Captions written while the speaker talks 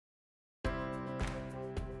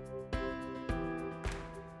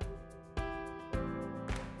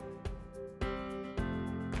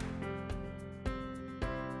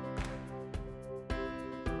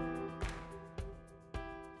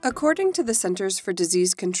According to the Centers for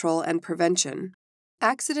Disease Control and Prevention,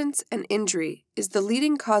 accidents and injury is the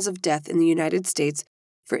leading cause of death in the United States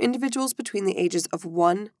for individuals between the ages of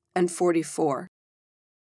 1 and 44.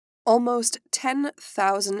 Almost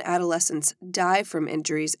 10,000 adolescents die from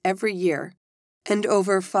injuries every year, and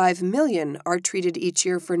over 5 million are treated each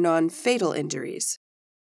year for non-fatal injuries.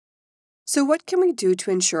 So what can we do to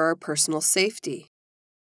ensure our personal safety?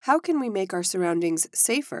 How can we make our surroundings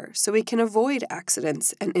safer so we can avoid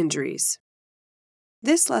accidents and injuries?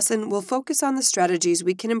 This lesson will focus on the strategies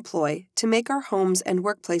we can employ to make our homes and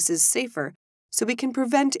workplaces safer so we can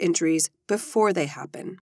prevent injuries before they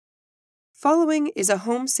happen. Following is a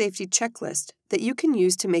home safety checklist that you can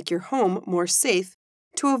use to make your home more safe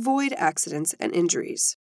to avoid accidents and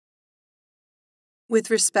injuries. With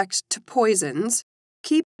respect to poisons,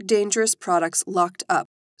 keep dangerous products locked up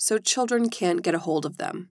so children can't get a hold of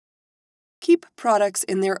them. Keep products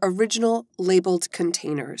in their original labeled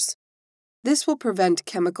containers. This will prevent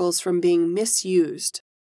chemicals from being misused.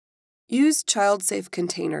 Use child-safe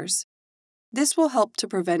containers. This will help to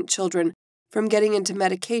prevent children from getting into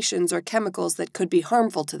medications or chemicals that could be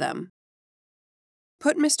harmful to them.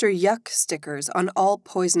 Put Mr. Yuck stickers on all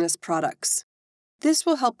poisonous products. This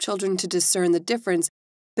will help children to discern the difference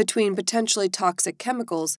between potentially toxic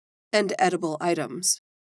chemicals and edible items.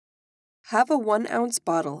 Have a 1-ounce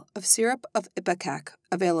bottle of syrup of Ipecac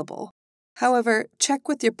available. However, check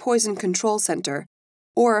with your poison control center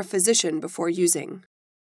or a physician before using.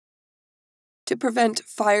 To prevent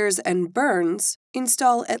fires and burns,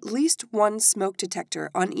 install at least one smoke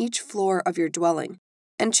detector on each floor of your dwelling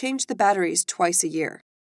and change the batteries twice a year.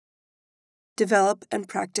 Develop and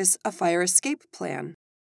practice a fire escape plan.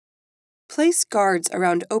 Place guards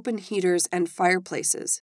around open heaters and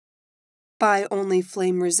fireplaces. Buy only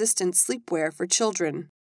flame-resistant sleepwear for children.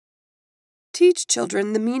 Teach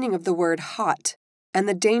children the meaning of the word hot and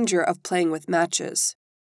the danger of playing with matches.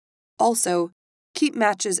 Also, keep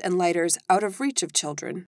matches and lighters out of reach of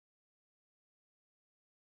children.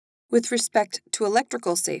 With respect to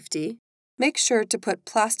electrical safety, make sure to put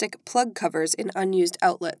plastic plug covers in unused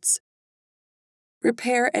outlets.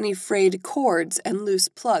 Repair any frayed cords and loose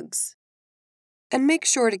plugs. And make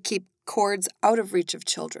sure to keep cords out of reach of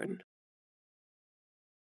children.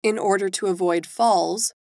 In order to avoid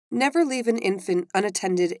falls, never leave an infant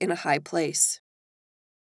unattended in a high place.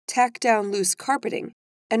 Tack down loose carpeting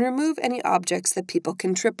and remove any objects that people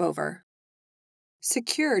can trip over.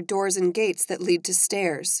 Secure doors and gates that lead to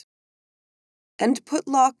stairs. And put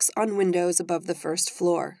locks on windows above the first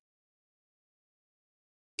floor.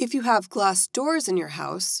 If you have glass doors in your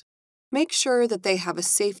house, make sure that they have a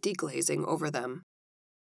safety glazing over them.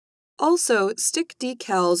 Also, stick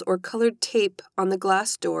decals or colored tape on the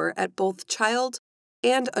glass door at both child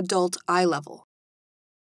and adult eye level.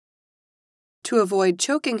 To avoid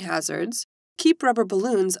choking hazards, keep rubber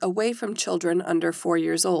balloons away from children under 4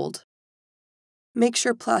 years old. Make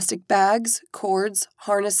sure plastic bags, cords,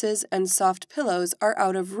 harnesses, and soft pillows are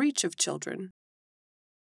out of reach of children.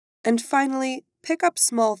 And finally, pick up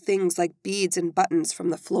small things like beads and buttons from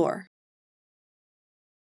the floor.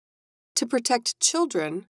 To protect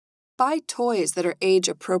children, buy toys that are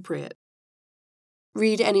age-appropriate.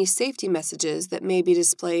 Read any safety messages that may be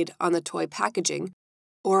displayed on the toy packaging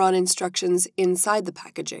or on instructions inside the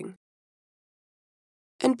packaging.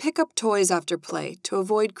 And pick up toys after play to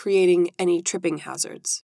avoid creating any tripping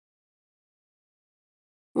hazards.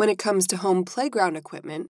 When it comes to home playground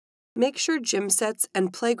equipment, make sure gym sets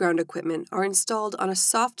and playground equipment are installed on a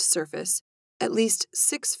soft surface at least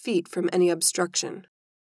 6 feet from any obstruction.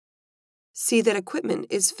 See that equipment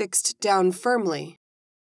is fixed down firmly.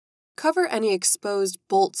 Cover any exposed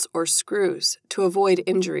bolts or screws to avoid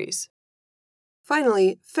injuries.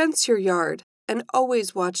 Finally, fence your yard and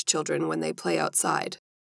always watch children when they play outside.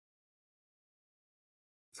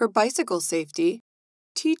 For bicycle safety,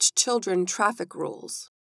 teach children traffic rules.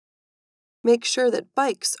 Make sure that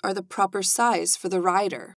bikes are the proper size for the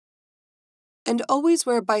rider. And always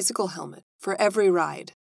wear a bicycle helmet for every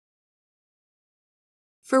ride.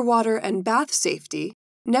 For water and bath safety,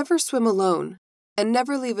 never swim alone and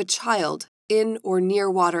never leave a child in or near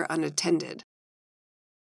water unattended.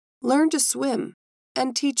 Learn to swim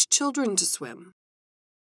and teach children to swim.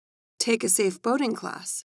 Take a safe boating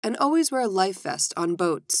class and always wear a life vest on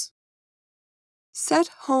boats. Set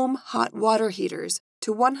home hot water heaters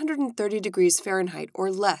to 130 degrees Fahrenheit or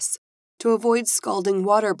less to avoid scalding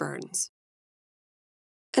water burns.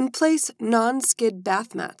 And place non-skid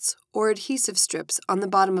bath mats or adhesive strips on the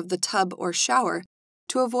bottom of the tub or shower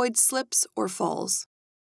to avoid slips or falls.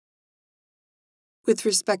 With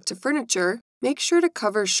respect to furniture, make sure to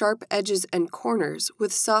cover sharp edges and corners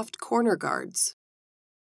with soft corner guards.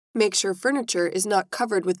 Make sure furniture is not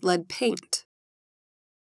covered with lead paint.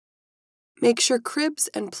 Make sure cribs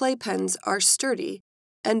and playpens are sturdy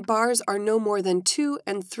and bars are no more than 2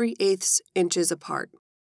 3/8 inches apart.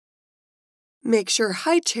 Make sure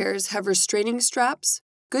high chairs have restraining straps,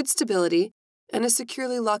 good stability, and a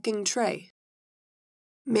securely locking tray.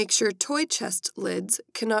 Make sure toy chest lids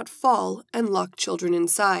cannot fall and lock children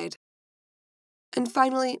inside. And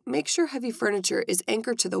finally, make sure heavy furniture is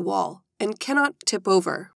anchored to the wall and cannot tip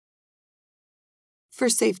over. For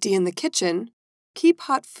safety in the kitchen, keep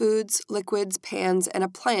hot foods, liquids, pans, and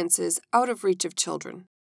appliances out of reach of children.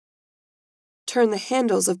 Turn the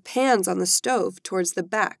handles of pans on the stove towards the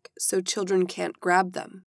back so children can't grab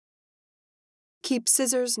them. Keep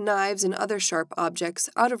scissors, knives, and other sharp objects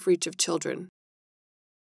out of reach of children.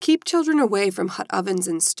 Keep children away from hot ovens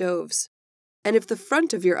and stoves. And if the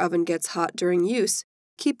front of your oven gets hot during use,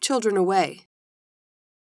 keep children away.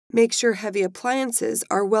 Make sure heavy appliances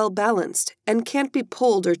are well balanced and can't be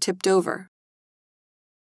pulled or tipped over.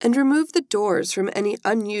 And remove the doors from any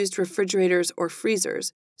unused refrigerators or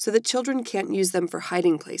freezers so that children can't use them for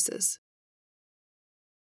hiding places.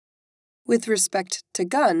 With respect to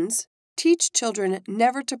guns, teach children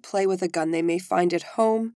never to play with a gun they may find at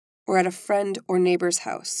home or at a friend or neighbor's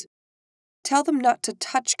house. Tell them not to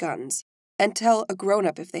touch guns, and tell a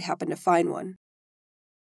grown-up if they happen to find one.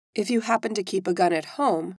 If you happen to keep a gun at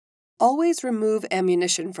home, always remove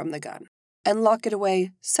ammunition from the gun and lock it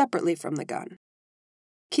away separately from the gun.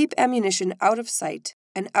 Keep ammunition out of sight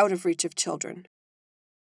and out of reach of children.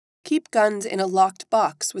 Keep guns in a locked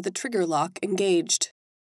box with a trigger lock engaged.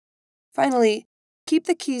 Finally, keep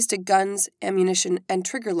the keys to guns, ammunition, and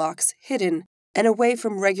trigger locks hidden and away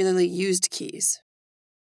from regularly used keys.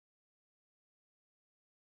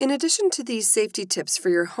 In addition to these safety tips for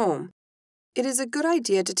your home, it is a good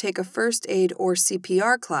idea to take a first aid or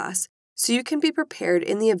CPR class so you can be prepared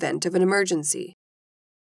in the event of an emergency.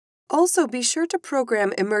 Also, be sure to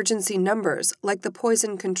program emergency numbers like the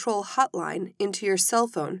Poison Control Hotline into your cell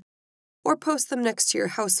phone or post them next to your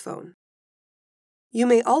house phone. You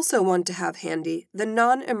may also want to have handy the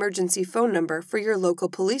non-emergency phone number for your local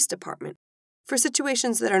police department for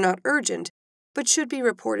situations that are not urgent but should be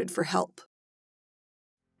reported for help.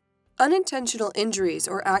 Unintentional injuries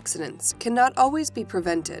or accidents cannot always be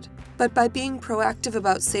prevented, but by being proactive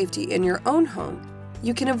about safety in your own home,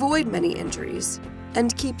 you can avoid many injuries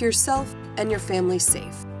and keep yourself and your family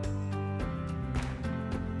safe.